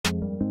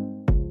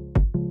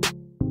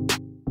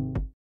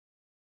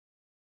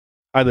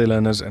Hi there,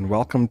 learners, and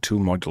welcome to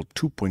Module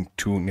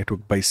 2.2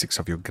 Network Basics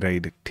of your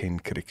Grade 10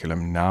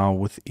 curriculum, now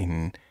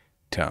within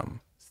Term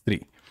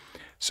 3.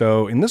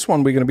 So in this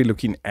one, we're going to be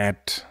looking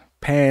at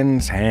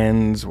PANs,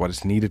 HANs, what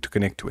is needed to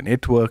connect to a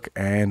network,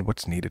 and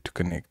what's needed to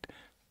connect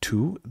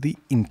to the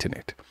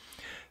internet.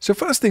 So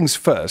first things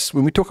first,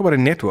 when we talk about a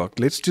network,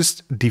 let's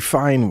just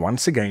define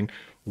once again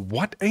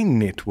what a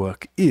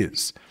network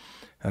is.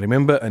 Now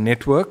remember, a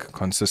network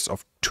consists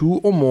of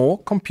two or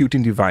more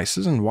computing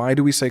devices. And why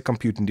do we say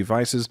computing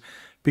devices?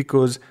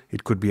 Because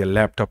it could be a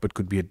laptop, it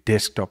could be a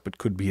desktop, it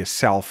could be a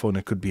cell phone,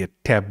 it could be a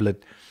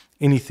tablet,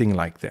 anything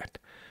like that.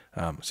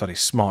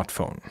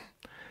 Smartphone,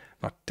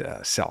 not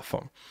cell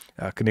phone.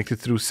 Connected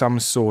through some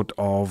sort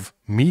of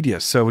media.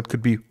 So it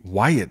could be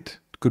wired,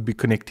 it could be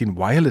connecting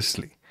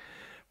wirelessly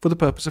for the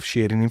purpose of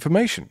sharing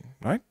information,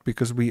 right?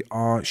 Because we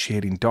are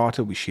sharing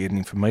data, we're sharing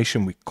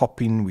information, we're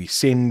copying, we're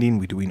sending,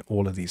 we're doing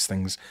all of these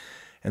things.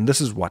 And this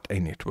is what a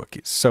network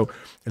is. So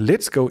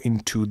let's go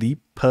into the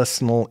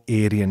personal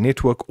area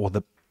network, or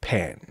the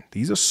PAN.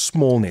 These are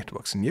small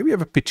networks. And here we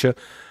have a picture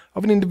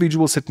of an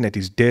individual sitting at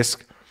his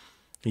desk.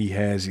 He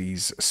has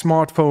his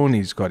smartphone,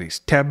 he's got his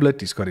tablet,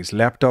 he's got his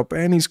laptop,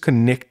 and he's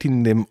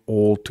connecting them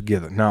all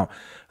together. Now,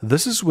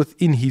 this is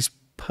within his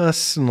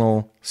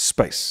personal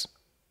space,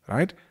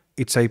 right?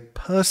 It's a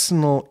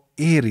personal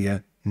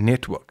area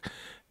network.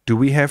 Do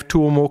we have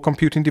two or more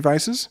computing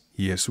devices?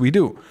 Yes, we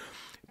do.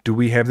 Do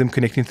we have them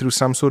connecting through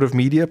some sort of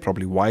media?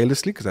 Probably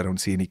wirelessly, because I don't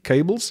see any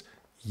cables.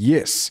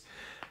 Yes.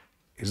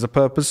 Is the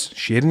purpose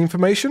sharing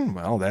information?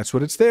 Well, that's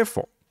what it's there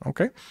for.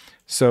 Okay.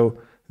 So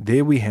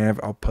there we have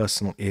our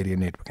personal area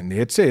network. And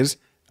there it says,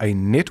 a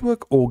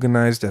network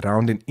organized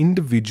around an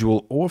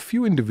individual or a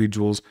few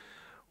individuals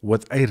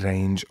with a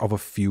range of a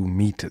few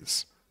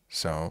meters.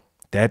 So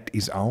that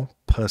is our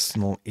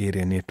personal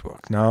area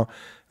network. Now,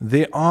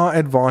 there are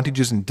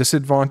advantages and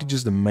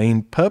disadvantages. The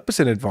main purpose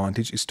and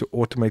advantage is to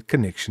automate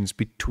connections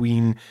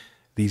between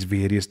these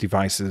various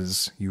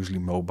devices, usually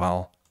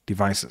mobile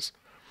devices.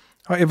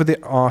 However,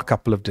 there are a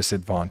couple of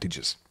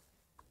disadvantages.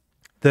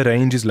 The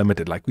range is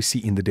limited, like we see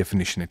in the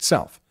definition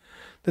itself.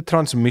 The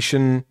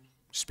transmission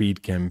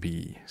speed can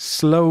be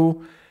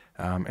slow,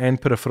 and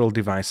peripheral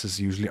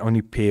devices usually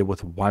only pair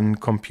with one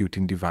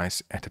computing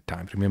device at a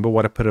time. Remember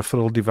what a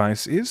peripheral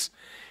device is?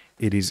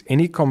 It is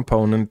any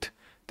component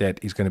that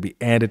is going to be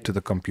added to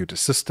the computer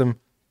system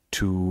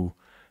to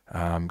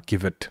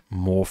give it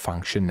more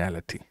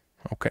functionality.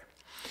 Okay.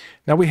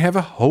 Now we have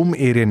a home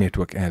area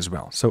network as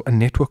well. So a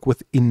network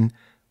within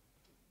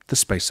the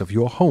space of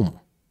your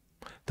home.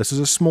 This is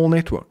a small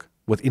network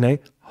within a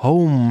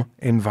home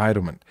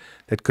environment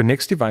that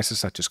connects devices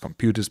such as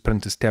computers,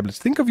 printers, tablets.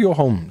 Think of your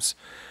homes.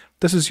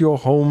 This is your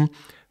home.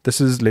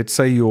 This is, let's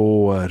say,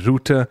 your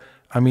router.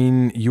 I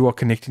mean, you are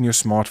connecting your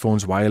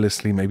smartphones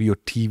wirelessly. Maybe your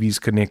TV is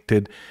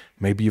connected.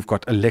 Maybe you've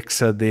got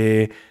Alexa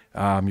there.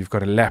 You've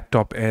got a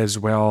laptop as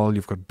well.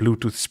 You've got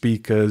Bluetooth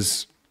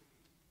speakers.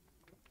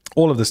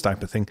 All of this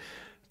type of thing.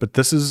 But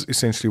this is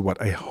essentially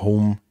what a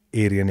home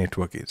area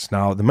network is.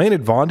 Now, the main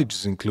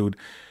advantages include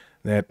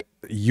that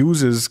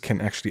users can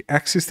actually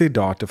access their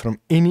data from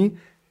any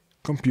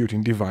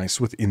computing device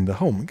within the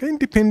home. Again, it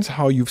depends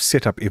how you've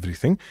set up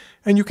everything,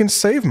 and you can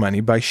save money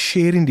by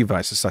sharing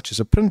devices such as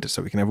a printer.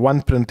 So we can have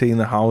one printer in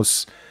the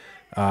house,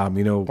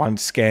 one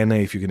scanner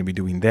if you're going to be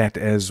doing that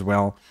as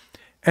well,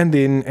 and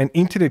then an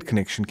internet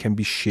connection can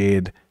be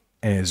shared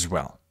as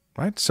well,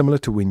 right? Similar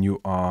to when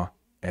you are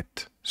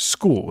at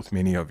school with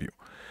many of you.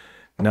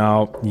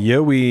 Now,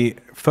 here we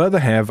further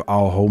have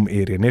our home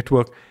area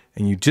network,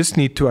 and you just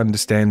need to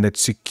understand that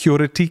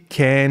security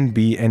can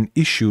be an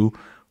issue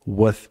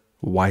with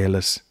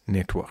wireless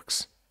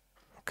networks,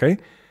 okay?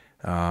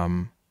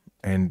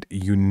 And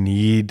you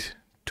need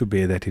to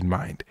bear that in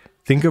mind.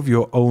 Think of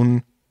your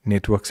own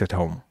networks at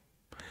home.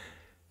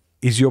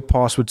 Is your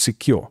password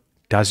secure?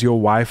 Does your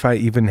Wi-Fi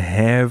even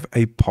have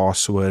a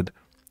password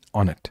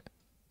on it?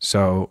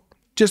 So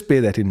just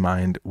bear that in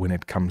mind when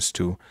it comes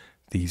to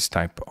these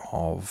type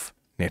of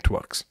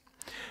networks.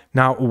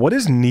 Now, what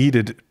is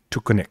needed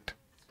to connect?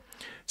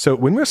 So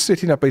when we're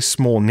setting up a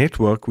small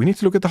network, we need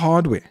to look at the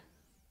hardware.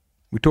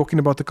 We're talking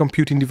about the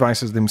computing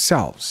devices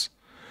themselves.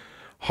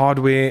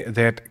 Hardware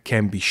that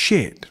can be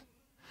shared.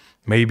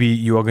 Maybe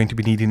you are going to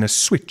be needing a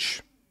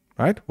switch,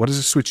 right? What does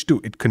a switch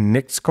do? It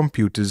connects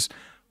computers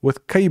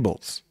with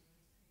cables.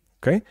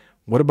 Okay?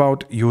 What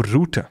about your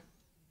router?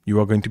 You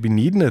are going to be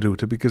needing a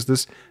router because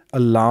this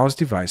allows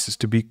devices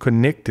to be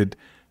connected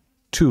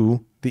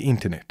to the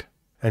internet.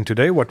 And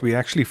today what we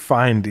actually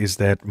find is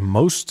that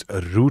most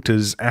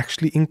routers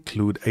actually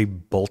include a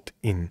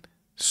built-in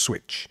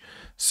switch.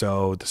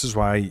 So this is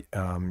why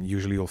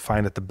usually you'll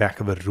find at the back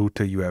of a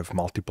router you have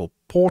multiple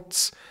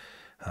ports.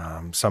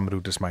 Some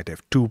routers might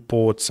have 2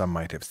 ports, some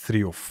might have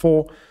 3 or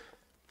 4.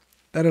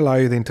 That allow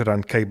you then to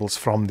run cables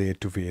from there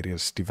to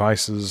various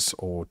devices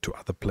or to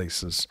other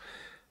places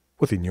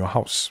within your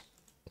house.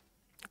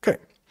 Okay,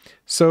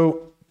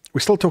 so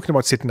we're still talking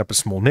about setting up a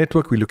small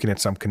network. We're looking at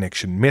some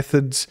connection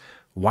methods,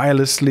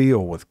 wirelessly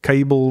or with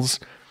cables.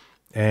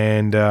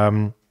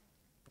 And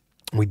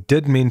we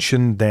did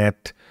mention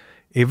that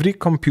every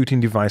computing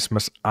device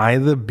must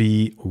either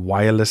be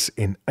wireless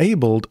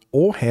enabled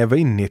or have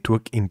a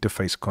network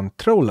interface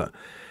controller.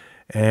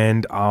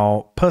 And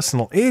our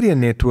personal area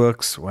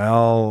networks,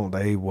 well,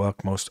 they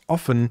work most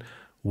often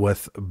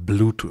with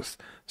Bluetooth.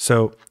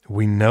 So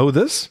we know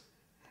this.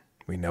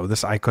 We know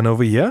this icon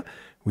over here.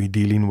 We're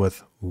dealing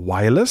with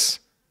wireless,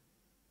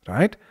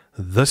 right?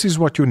 This is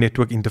what your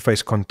network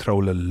interface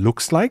controller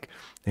looks like.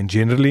 And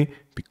generally,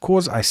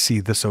 because I see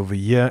this over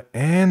here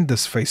and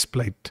this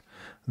faceplate,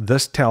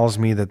 this tells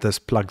me that this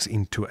plugs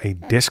into a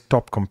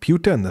desktop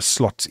computer and this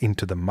slots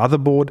into the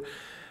motherboard.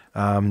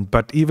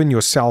 But even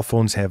your cell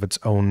phones have its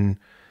own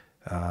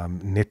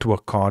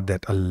network card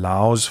that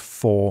allows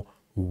for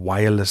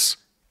wireless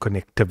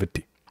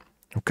connectivity.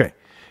 Okay.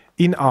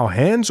 In our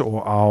hands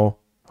or our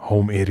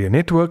home area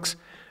networks,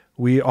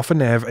 we often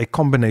have a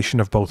combination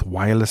of both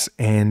wireless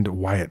and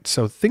wired.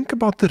 So think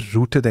about the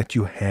router that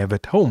you have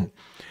at home.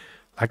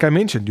 Like I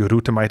mentioned, your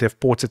router might have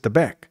ports at the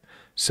back.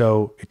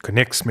 So it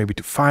connects maybe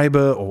to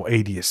fiber or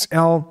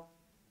ADSL.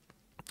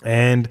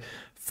 And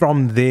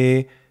from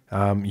there,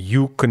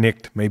 you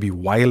connect maybe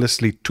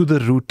wirelessly to the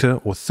router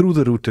or through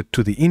the router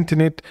to the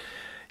internet.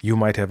 You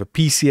might have a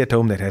PC at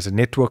home that has a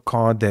network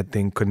card that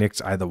then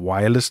connects either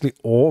wirelessly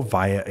or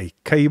via a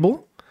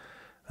cable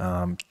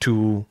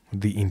to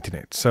the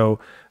internet. So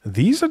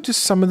these are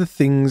just some of the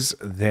things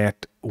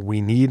that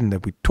we need and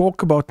that we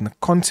talk about and the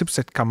concepts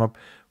that come up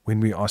when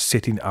we are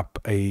setting up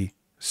a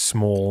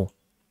small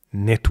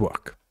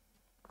network.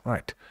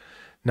 Right.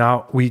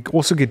 Now, we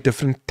also get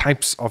different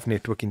types of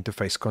network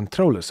interface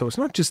controllers. So it's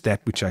not just that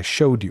which I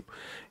showed you.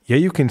 Here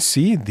you can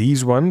see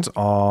these ones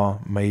are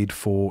made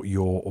for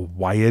your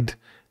wired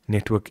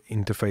network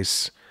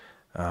interface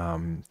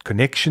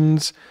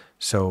connections.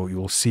 So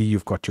you'll see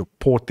you've got your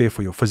port there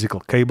for your physical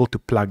cable to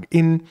plug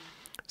in.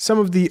 Some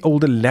of the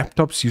older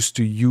laptops used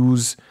to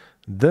use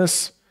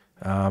this,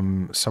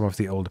 some of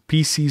the older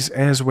PCs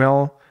as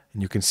well.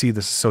 And you can see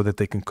this so that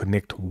they can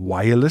connect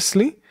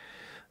wirelessly.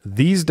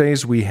 These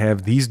days we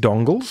have these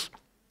dongles,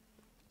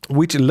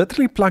 which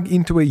literally plug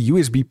into a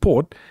USB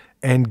port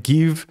and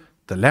give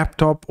the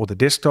laptop or the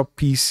desktop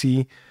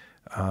PC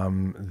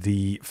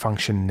the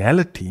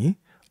functionality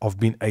of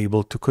being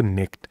able to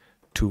connect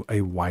to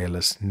a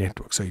wireless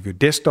network. So if your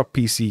desktop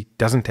PC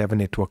doesn't have a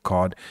network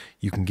card,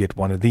 you can get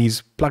one of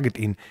these, plug it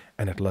in,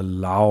 and it'll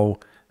allow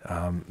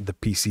the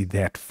PC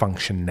that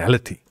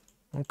functionality.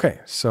 Okay,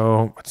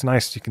 so it's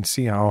nice. You can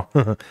see how,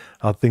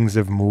 how things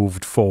have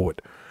moved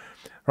forward.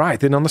 Right,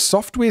 then on the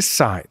software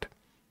side,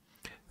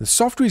 the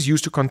software is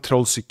used to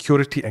control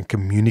security and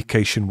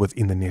communication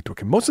within the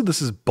network. And most of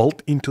this is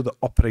built into the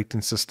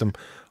operating system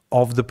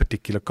of the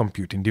particular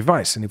computing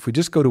device. And if we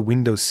just go to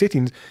Windows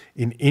settings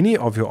in any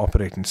of your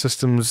operating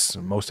systems,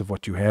 most of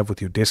what you have with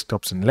your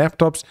desktops and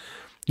laptops,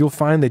 you'll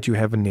find that you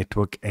have a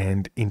network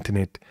and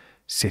internet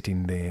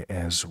setting there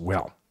as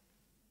well.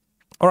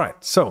 All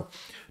right, so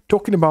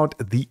talking about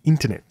the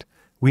internet.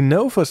 We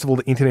know, first of all,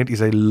 the internet is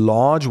a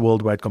large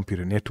worldwide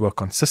computer network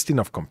consisting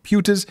of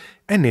computers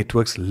and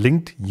networks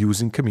linked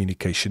using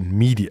communication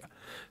media.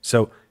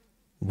 So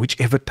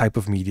whichever type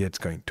of media it's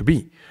going to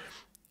be.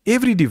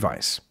 Every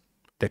device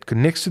that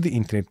connects to the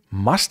internet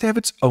must have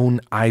its own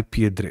IP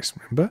address.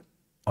 Remember,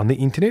 on the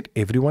internet,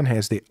 everyone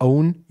has their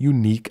own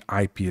unique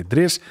IP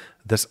address.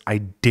 This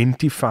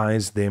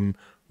identifies them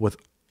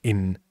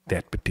within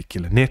that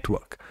particular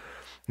network.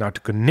 Now,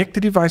 to connect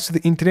the device to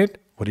the internet,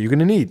 what are you going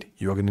to need?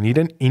 You're going to need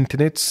an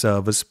internet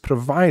service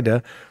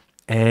provider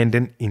and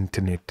an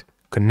internet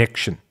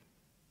connection.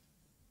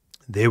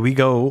 There we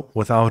go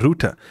with our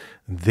router.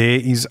 There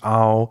is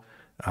our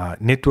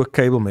network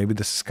cable. Maybe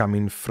this is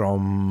coming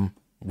from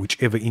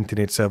whichever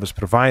internet service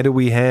provider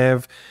we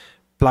have.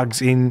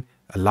 Plugs in,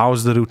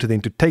 allows the router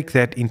then to take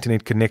that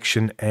internet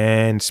connection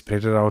and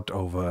spread it out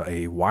over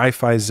a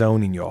Wi-Fi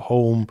zone in your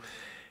home,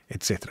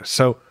 etc.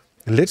 So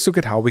let's look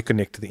at how we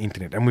connect to the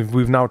internet. And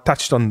we've now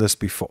touched on this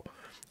before.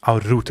 Our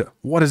router.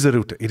 What is a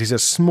router? It is a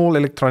small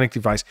electronic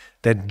device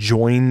that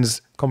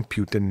joins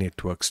computer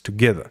networks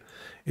together.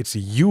 It's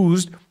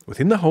used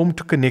within the home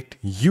to connect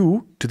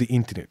you to the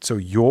internet. So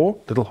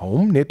your little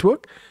home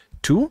network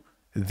to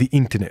the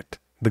internet,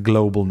 the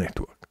global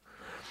network.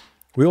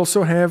 We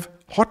also have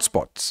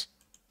hotspots.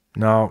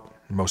 Now,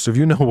 most of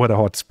you know what a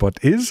hotspot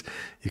is.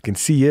 You can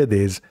see here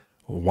there's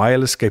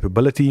wireless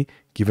capability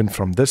given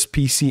from this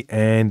PC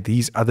and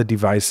these other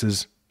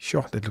devices.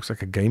 Sure, that looks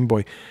like a Game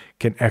Boy,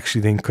 can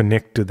actually then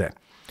connect to that.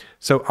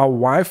 So our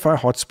Wi-Fi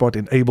hotspot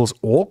enables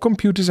all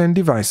computers and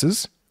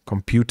devices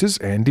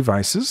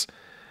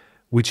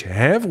which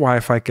have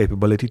Wi-Fi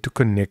capability to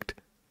connect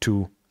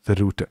to the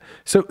router.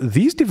 So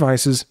these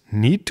devices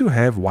need to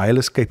have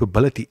wireless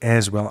capability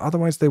as well,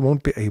 otherwise they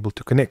won't be able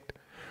to connect.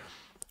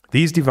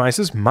 These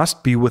devices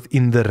must be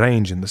within the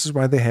range, and this is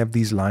why they have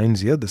these lines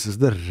here. This is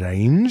the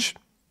range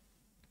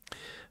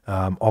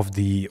of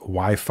the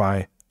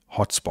Wi-Fi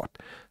hotspot.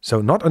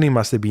 So not only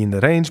must they be in the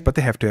range, but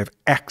they have to have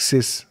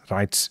access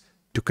rights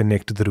to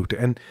connect to the router.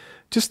 And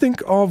just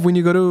think of when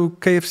you go to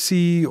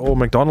KFC or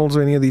McDonald's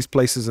or any of these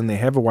places and they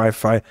have a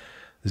Wi-Fi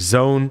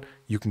zone,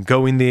 You can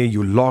go in there,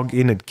 you log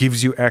in, it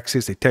gives you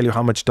access, they tell you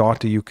how much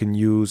data you can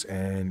use,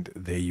 and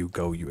there you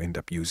go, you end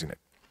up using it.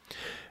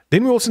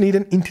 Then we also need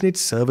an internet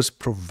service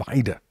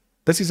provider.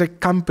 This is a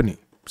company.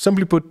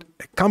 Simply put,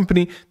 a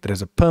company that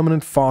has a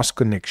permanent fast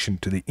connection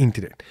to the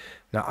internet.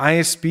 Now,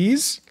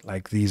 ISPs,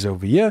 like these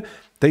over here,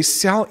 they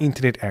sell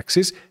internet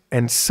access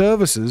and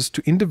services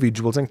to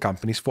individuals and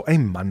companies for a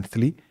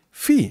monthly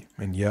fee.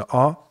 And here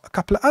are a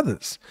couple of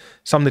others.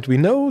 Some that we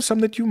know, some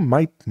that you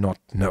might not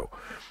know.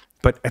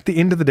 But at the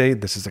end of the day,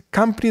 this is a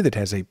company that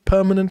has a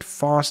permanent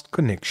fast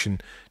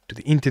connection to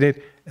the internet,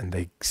 and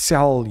they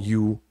sell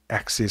you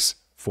access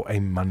for a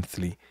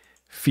monthly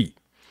fee.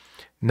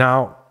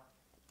 Now,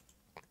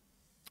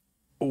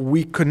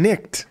 we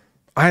connect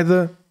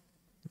either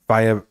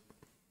via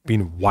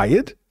being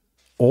wired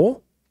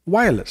or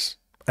wireless.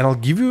 And I'll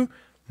give you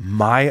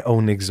my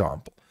own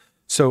example.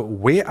 So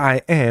where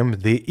I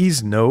am, there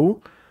is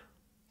no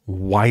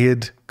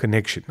wired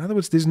connection. In other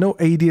words, there's no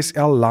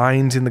ADSL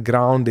lines in the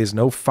ground. There's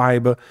no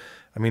fiber.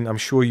 I mean, I'm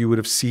sure you would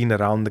have seen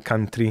around the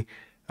country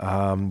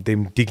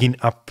them digging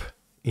up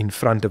in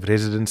front of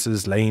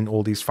residences, laying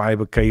all these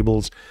fiber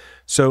cables.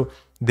 So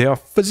there are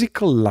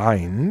physical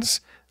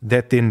lines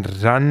that then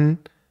run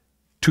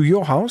to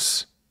your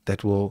house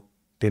that will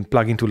then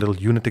plug into a little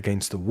unit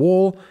against the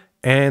wall,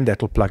 and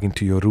that will plug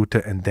into your router,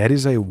 and that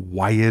is a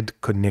wired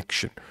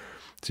connection.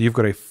 So you've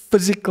got a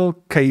physical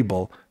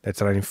cable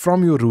that's running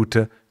from your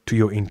router to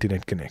your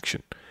internet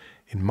connection.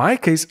 In my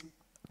case,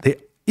 there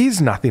is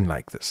nothing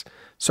like this.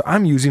 So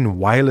I'm using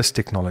wireless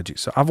technology.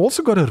 So I've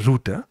also got a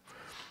router,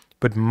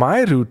 but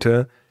my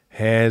router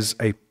has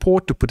a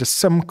port to put a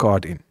SIM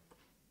card in.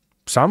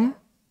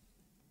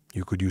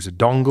 You could use a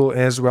dongle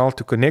as well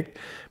to connect,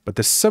 but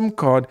the SIM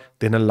card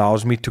then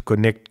allows me to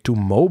connect to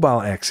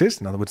mobile access,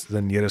 in other words,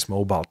 the nearest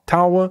mobile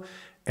tower,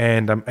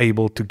 and I'm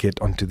able to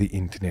get onto the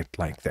internet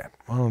like that.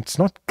 Well, it's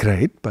not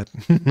great, but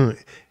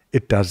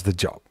it does the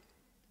job.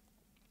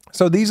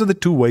 So these are the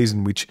two ways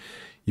in which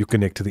you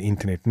connect to the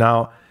internet.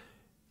 Now,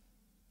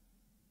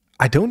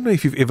 I don't know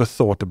if you've ever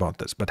thought about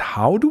this, but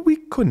how do we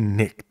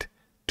connect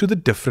to the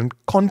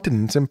different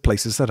continents and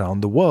places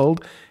around the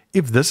world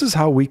if this is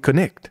how we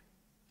connect?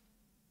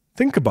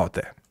 Think about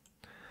that.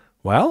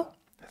 Well,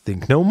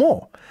 think no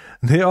more.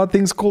 There are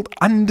things called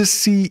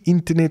undersea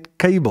internet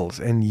cables,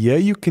 and here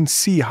you can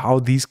see how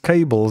these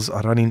cables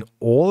are running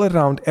all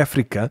around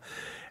Africa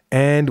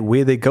and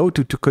where they go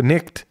to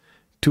connect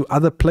to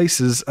other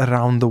places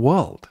around the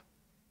world.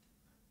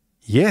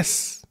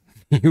 Yes,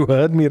 you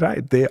heard me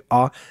right. There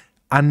are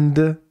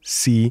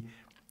undersea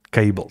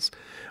cables.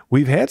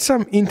 We've had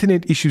some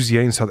internet issues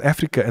here in South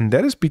Africa, and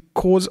that is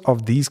because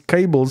of these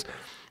cables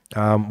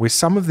where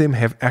some of them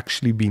have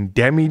actually been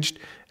damaged,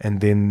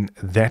 and then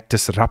that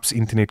disrupts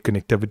internet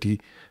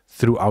connectivity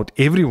throughout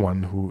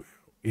everyone who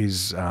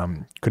is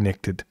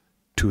connected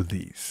to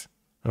these.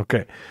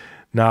 Okay,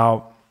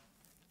 now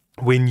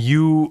when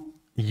you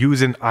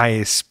use an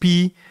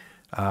ISP,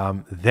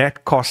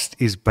 that cost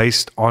is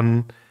based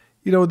on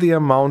the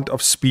amount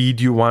of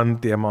speed you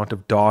want, the amount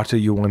of data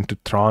you want to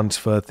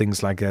transfer,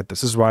 things like that.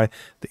 This is why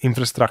the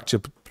infrastructure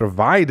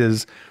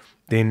providers,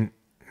 then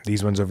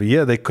these ones over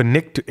here, they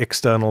connect to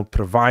external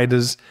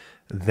providers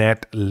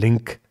that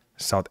link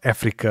South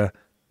Africa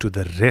to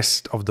the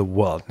rest of the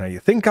world. Now, you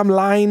think I'm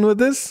lying with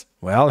this?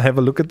 Well, have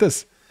a look at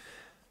this.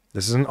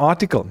 This is an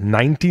article,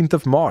 19th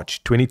of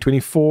March,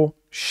 2024,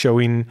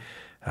 showing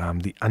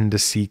the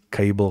undersea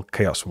cable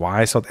chaos.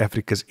 Why South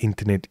Africa's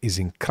internet is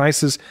in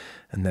crisis,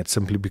 and that's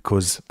simply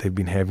because they've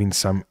been having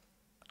some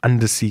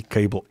undersea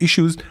cable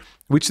issues,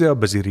 which they are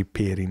busy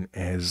repairing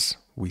as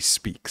we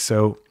speak.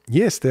 So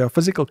yes, there are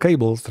physical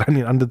cables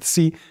running under the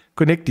sea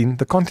connecting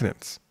the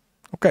continents.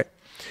 Okay,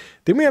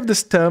 then we have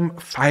this term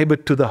fiber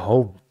to the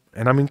home,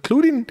 and I'm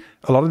including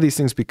a lot of these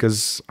things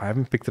because I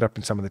haven't picked it up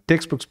in some of the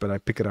textbooks, but I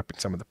pick it up in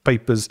some of the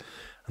papers,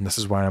 and this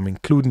is why I'm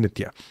including it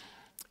here.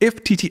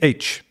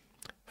 FTTH,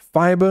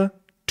 fiber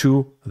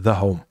to the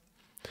home.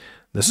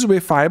 This is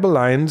where fiber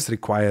lines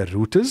require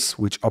routers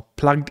which are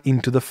plugged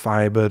into the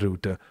fiber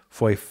router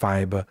for a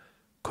fiber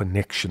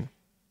connection.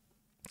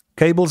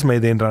 Cables may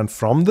then run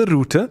from the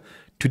router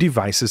to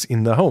devices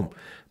in the home.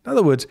 In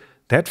other words,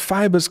 that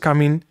fiber is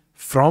coming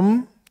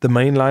from the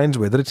main lines,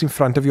 whether it's in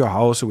front of your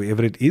house or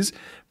wherever it is,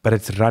 but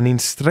it's running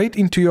straight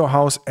into your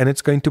house, and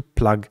it's going to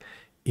plug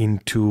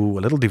into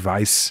a little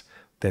device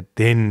that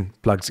then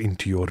plugs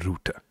into your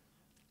router.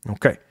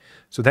 Okay,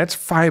 so that's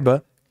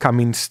fiber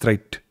coming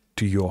straight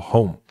to your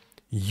home.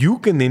 You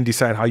can then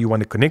decide how you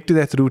want to connect to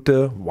that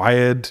router,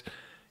 wired,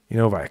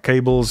 via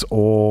cables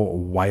or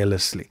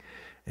wirelessly.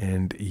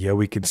 And here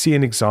we can see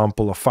an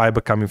example of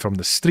fiber coming from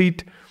the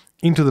street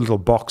into the little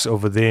box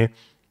over there.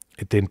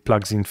 It then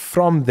plugs in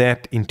from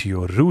that into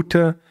your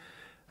router.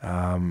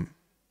 You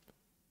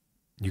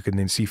can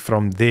then see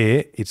from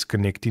there it's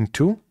connecting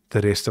to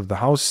the rest of the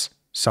house,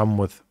 some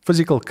with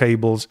physical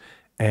cables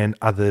and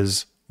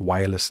others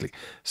wirelessly.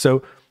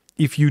 So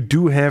if you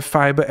do have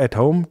fiber at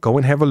home, go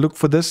and have a look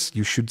for this.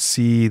 You should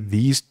see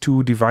these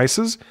two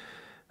devices,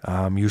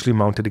 usually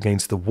mounted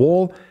against the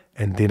wall,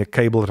 and then a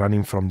cable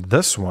running from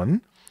this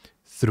one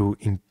through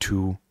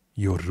into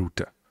your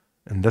router.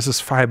 And this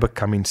is fiber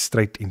coming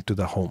straight into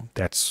the home.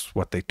 That's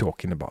what they're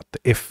talking about, the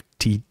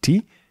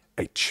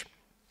FTTH.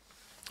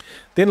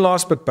 Then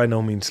last but by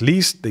no means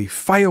least, the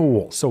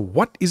firewall. So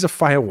what is a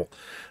firewall?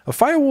 A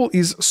firewall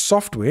is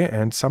software,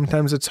 and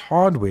sometimes it's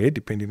hardware,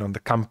 depending on the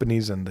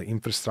companies and the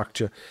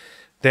infrastructure,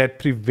 that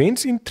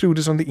prevents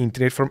intruders on the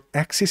internet from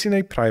accessing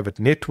a private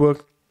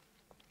network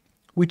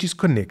which is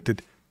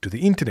connected to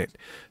the internet.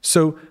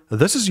 So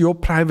this is your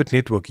private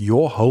network,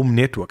 your home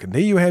network. And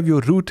there you have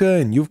your router,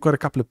 and you've got a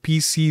couple of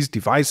PCs,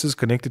 devices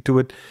connected to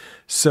it.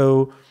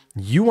 So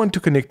you want to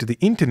connect to the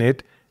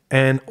internet,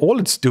 and all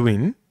it's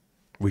doing,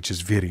 which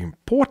is very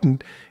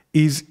important,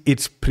 is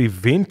it's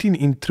preventing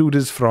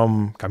intruders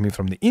from coming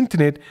from the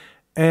internet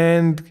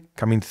and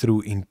coming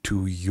through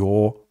into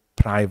your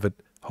private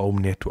home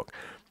network.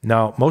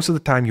 Now, most of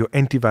the time, your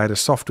antivirus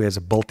software has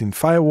a built-in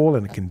firewall,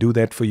 and it can do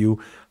that for you.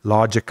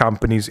 Larger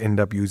companies end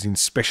up using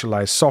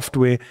specialized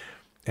software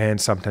and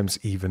sometimes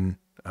even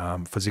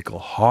physical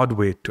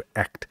hardware to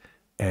act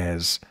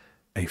as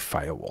a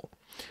firewall.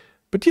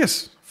 But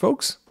yes,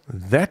 folks,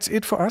 that's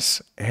it for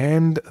us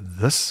and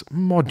this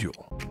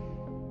module.